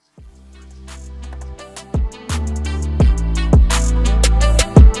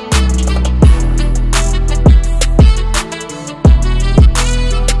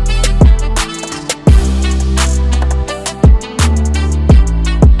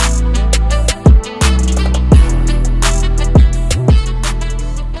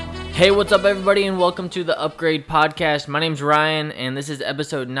Hey, what's up, everybody, and welcome to the Upgrade Podcast. My name's Ryan, and this is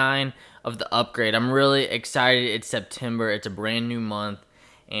episode 9 of the Upgrade. I'm really excited. It's September. It's a brand new month,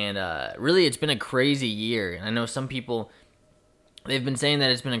 and really, it's been a crazy year. And I know some people, they've been saying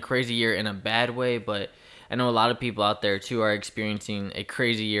that it's been a crazy year in a bad way, but I know a lot of people out there, too, are experiencing a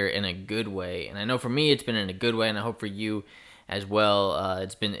crazy year in a good way. And I know for me, it's been in a good way, and I hope for you as well.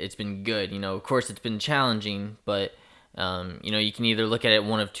 It's been good. Of course, it's been challenging, but you can either look at it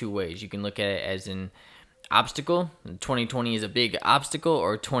one of two ways. You can look at it as an obstacle. 2020 is a big obstacle,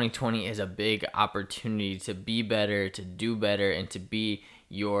 or 2020 is a big opportunity to be better, to do better, and to be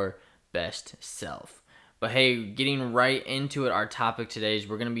your best self. But hey, getting right into it, our topic today is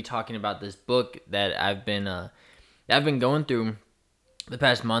we're going to be talking about this book that I've been going through the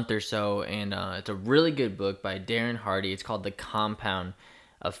past month or so, and it's a really good book by Darren Hardy. It's called The Compound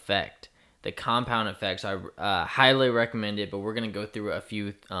Effect. The Compound Effect. So I highly recommend it, but we're going to go through a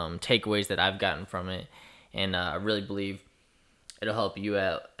few takeaways that I've gotten from it, and I really believe it'll help you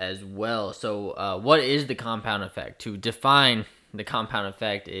out as well. So what is the compound effect? To define the compound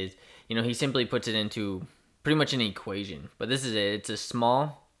effect is, he simply puts it into pretty much an equation, but this is it. It's a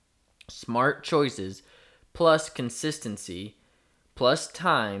small, smart choices plus consistency plus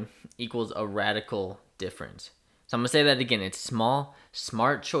time equals a radical difference. So I'm going to say that again. It's small,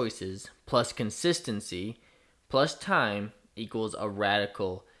 smart choices plus consistency plus time equals a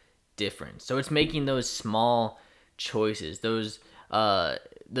radical difference. So it's making those small choices, those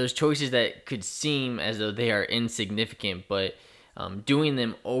choices that could seem as though they are insignificant, but doing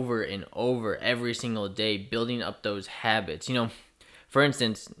them over and over every single day, building up those habits. For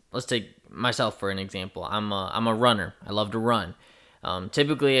instance, let's take myself for an example. I'm a runner. I love to run.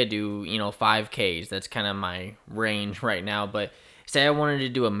 Typically I do, 5Ks. That's kind of my range right now. But say I wanted to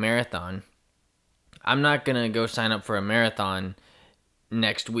do a marathon, I'm not going to go sign up for a marathon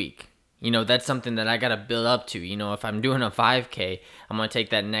next week. That's something that I got to build up to. If I'm doing a 5K, I'm going to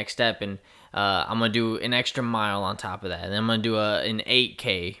take that next step, and I'm going to do an extra mile on top of that. And then I'm going to do an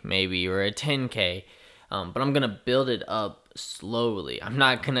 8K maybe, or a 10K. But I'm going to build it up slowly. I'm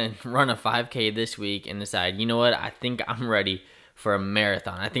not going to run a 5K this week and decide, you know what, I think I'm ready for a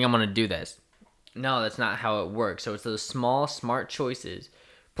marathon. I think I'm going to do this. No, that's not how it works. So it's those small, smart choices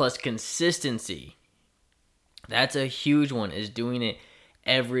plus consistency. That's a huge one, is doing it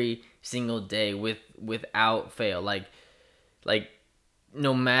every single day without fail. Like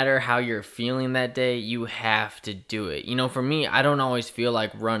no matter how you're feeling that day, you have to do it. For me, I don't always feel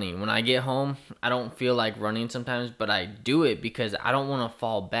like running. When I get home, I don't feel like running sometimes, but I do it because I don't want to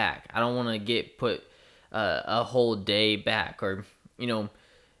fall back. I don't want to get put a whole day back. Or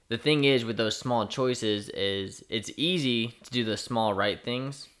the thing is with those small choices is it's easy to do the small right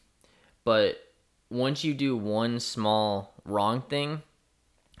things, but once you do one small wrong thing,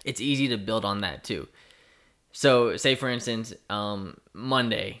 it's easy to build on that too. So say for instance,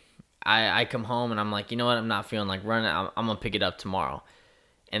 Monday, I come home and I'm like, you know what, I'm not feeling like running. I'm gonna pick it up tomorrow.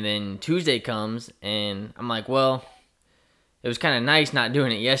 And then Tuesday comes and I'm like, well, it was kind of nice not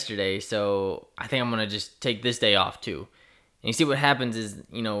doing it yesterday, so I think I'm going to just take this day off too. And you see what happens is,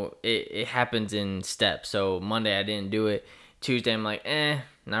 it happens in steps. So Monday I didn't do it. Tuesday I'm like,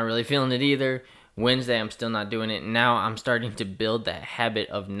 not really feeling it either. Wednesday I'm still not doing it. Now I'm starting to build that habit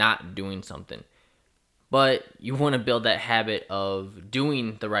of not doing something. But you want to build that habit of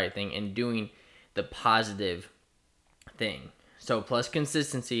doing the right thing and doing the positive thing. So plus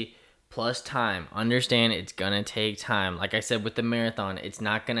consistency, plus time. Understand it's going to take time. Like I said with the marathon, it's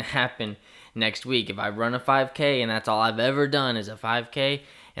not going to happen next week. If I run a 5K and that's all I've ever done is a 5K,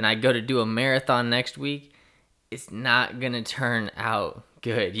 and I go to do a marathon next week, it's not going to turn out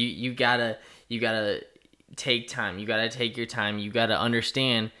good. You got to take time. You got to take your time. You got to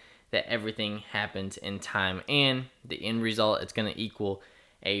understand that everything happens in time, and the end result, it's going to equal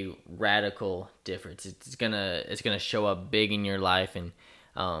a radical difference. It's gonna show up big in your life, and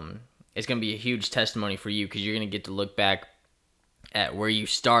it's going to be a huge testimony for you, because you're going to get to look back at where you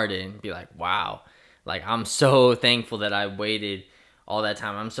started and be like, wow, like I'm so thankful that I waited all that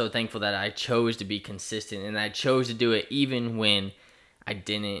time. I'm so thankful that I chose to be consistent, and I chose to do it even when I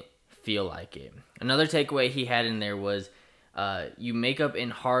didn't feel like it. Another takeaway he had in there was, you make up in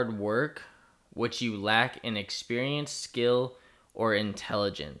hard work what you lack in experience, skill, or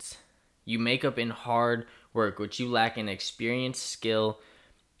intelligence. You make up in hard work what you lack in experience, skill,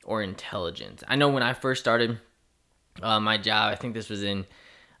 or intelligence. I know when I first started my job, I think this was in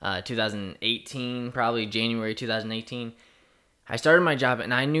 2018, probably January 2018, I started my job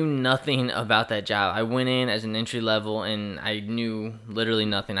and I knew nothing about that job. I went in as an entry level and I knew literally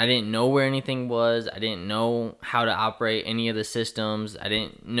nothing. I didn't know where anything was. I didn't know how to operate any of the systems. I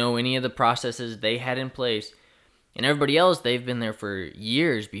didn't know any of the processes they had in place. And everybody else, they've been there for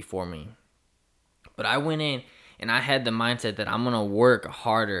years before me. But I went in and I had the mindset that I'm going to work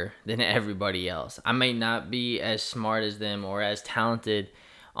harder than everybody else. I may not be as smart as them or as talented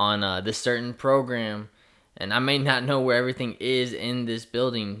on this certain program, and I may not know where everything is in this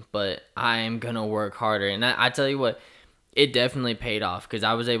building, but I am going to work harder. And I tell you what, it definitely paid off because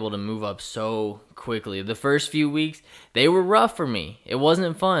I was able to move up so quickly. The first few weeks, they were rough for me. It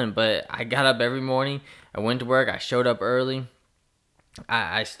wasn't fun, but I got up every morning. I went to work. I showed up early.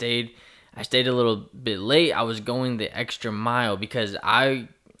 I stayed a little bit late. I was going the extra mile because I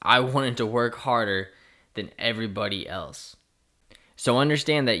wanted to work harder than everybody else. So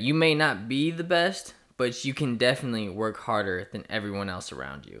understand that you may not be the best, but you can definitely work harder than everyone else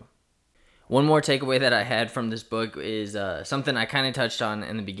around you. One more takeaway that I had from this book is something I kind of touched on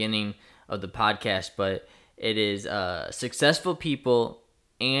in the beginning of the podcast, but it is successful people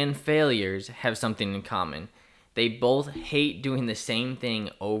and failures have something in common. They both hate doing the same thing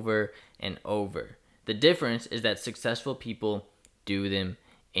over and over. The difference is that successful people do them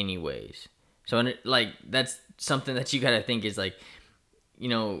anyways. So that's something that you got to think is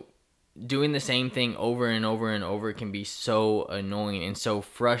doing the same thing over and over and over can be so annoying and so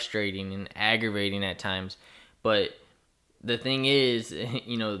frustrating and aggravating at times. But the thing is,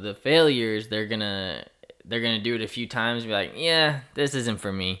 the failures, they're gonna do it a few times and be like, yeah, this isn't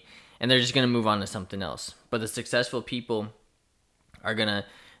for me. And they're just gonna move on to something else. But the successful people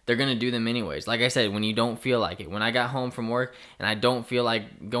they're gonna do them anyways. Like I said, when you don't feel like it. When I got home from work and I don't feel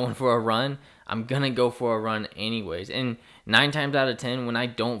like going for a run, I'm gonna go for a run anyways. And 9 times out of 10, when I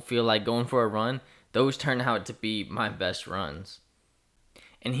don't feel like going for a run, those turn out to be my best runs.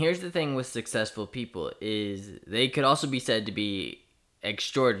 And here's the thing with successful people is they could also be said to be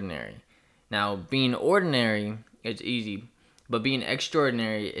extraordinary. Now, being ordinary, it's easy, but being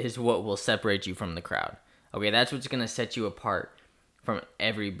extraordinary is what will separate you from the crowd. Okay, that's what's gonna set you apart from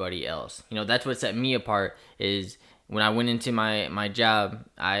everybody else. That's what set me apart is when I went into my job,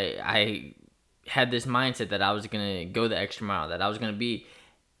 I had this mindset that I was going to go the extra mile, that I was going to be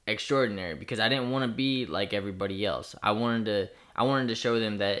extraordinary because I didn't want to be like everybody else. I wanted to show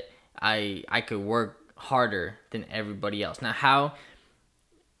them that I could work harder than everybody else. Now, how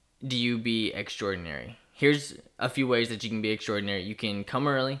do you be extraordinary? Here's a few ways that you can be extraordinary. You can come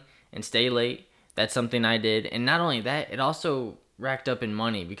early and stay late. That's something I did. And not only that, it also racked up in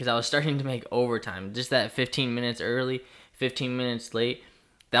money because I was starting to make overtime. Just that 15 minutes early, 15 minutes late,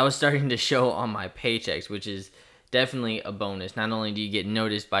 that was starting to show on my paychecks, which is definitely a bonus. Not only do you get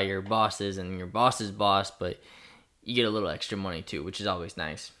noticed by your bosses and your boss's boss, but you get a little extra money too, which is always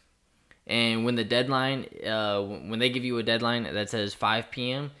nice. And when the deadline, when they give you a deadline that says 5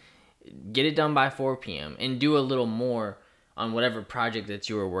 p.m., get it done by 4 p.m. and do a little more on whatever project that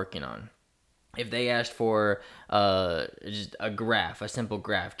you were working on. If they asked for just a graph, a simple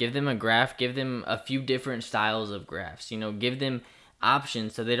graph, give them a graph, give them a few different styles of graphs, give them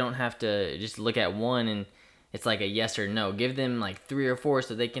options so they don't have to just look at one and it's like a yes or no. Give them like 3 or 4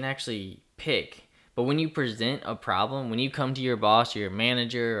 so they can actually pick. But when you present a problem, when you come to your boss or your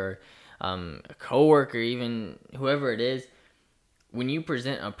manager or a coworker, even whoever it is, when you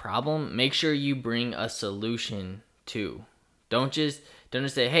present a problem, make sure you bring a solution too. Don't just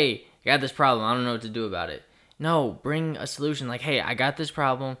say, hey, I got this problem, I don't know what to do about it. No, bring a solution like, hey, I got this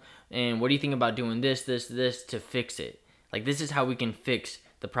problem, and what do you think about doing this to fix it? Like, this is how we can fix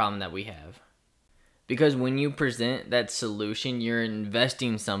the problem that we have. Because when you present that solution, you're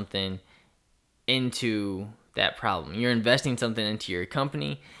investing something into that problem. You're investing something into your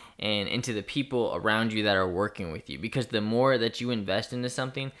company and into the people around you that are working with you. Because the more that you invest into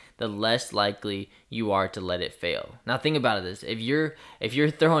something, the less likely you are to let it fail. Now think about this. If you're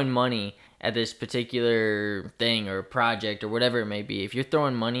throwing money at this particular thing or project or whatever it may be, if you're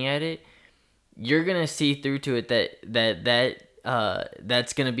throwing money at it, you're gonna see through to it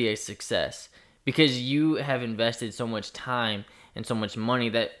that's gonna be a success because you have invested so much time and so much money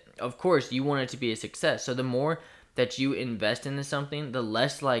that of course you want it to be a success. So the more that you invest into something, the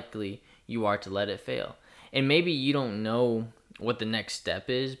less likely you are to let it fail. And maybe you don't know what the next step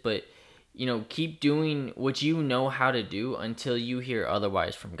is, but keep doing what you know how to do until you hear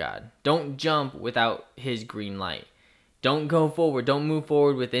otherwise from God. Don't jump without his green light. Don't go forward. Don't move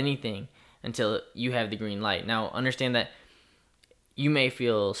forward with anything until you have the green light. Now, understand that you may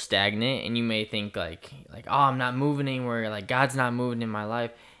feel stagnant and you may think like, oh, I'm not moving anywhere. Like, God's not moving in my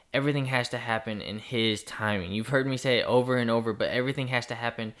life. everything has to happen in His timing. You've heard me say it over and over, but everything has to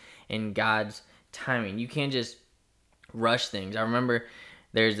happen in God's timing. You can't just rush things. I remember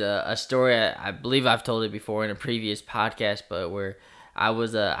there's a story, I believe I've told it before in a previous podcast, but where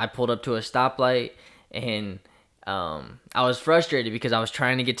I pulled up to a stoplight, and I was frustrated because I was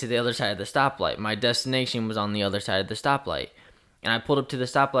trying to get to the other side of the stoplight. My destination was on the other side of the stoplight, and I pulled up to the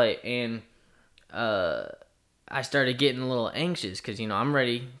stoplight, and I started getting a little anxious because, I'm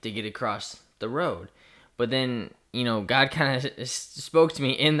ready to get across the road. But then, God kind of spoke to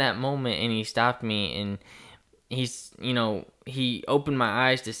me in that moment, and He stopped me, and He opened my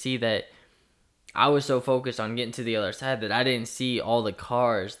eyes to see that I was so focused on getting to the other side that I didn't see all the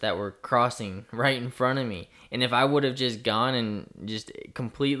cars that were crossing right in front of me. And if I would have just gone and just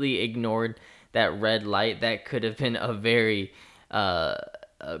completely ignored that red light, that could have been a very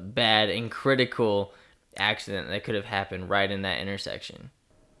bad and critical accident that could have happened right in that intersection.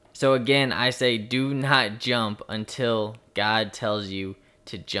 So again, I say do not jump until God tells you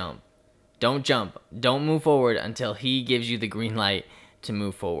to jump. Don't jump. Don't move forward until He gives you the green light to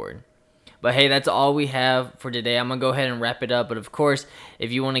move forward. But hey, that's all we have for today. I'm going to go ahead and wrap it up. But of course,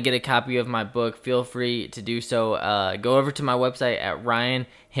 if you want to get a copy of my book, feel free to do so. Go over to my website at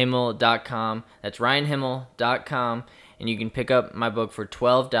ryanhimmel.com. That's ryanhimmel.com. And you can pick up my book for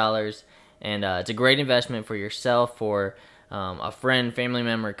 $12. And it's a great investment for yourself, for a friend, family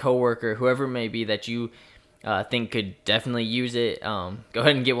member, coworker, whoever it may be that you think could definitely use it. Go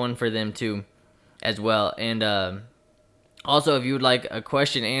ahead and get one for them too as well. And also, if you would like a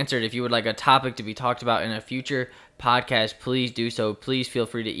question answered, if you would like a topic to be talked about in a future podcast, please do so. Please feel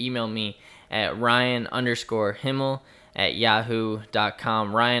free to email me at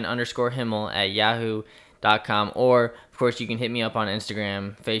ryan_himmel@yahoo.com, ryan_himmel@yahoo.com, or of course you can hit me up on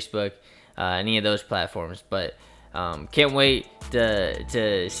Instagram, Facebook, any of those platforms. But can't wait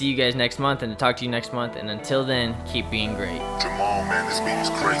to see you guys next month and to talk to you next month. And until then, keep being great. Jamal, man, this beat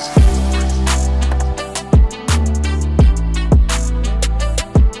is crazy.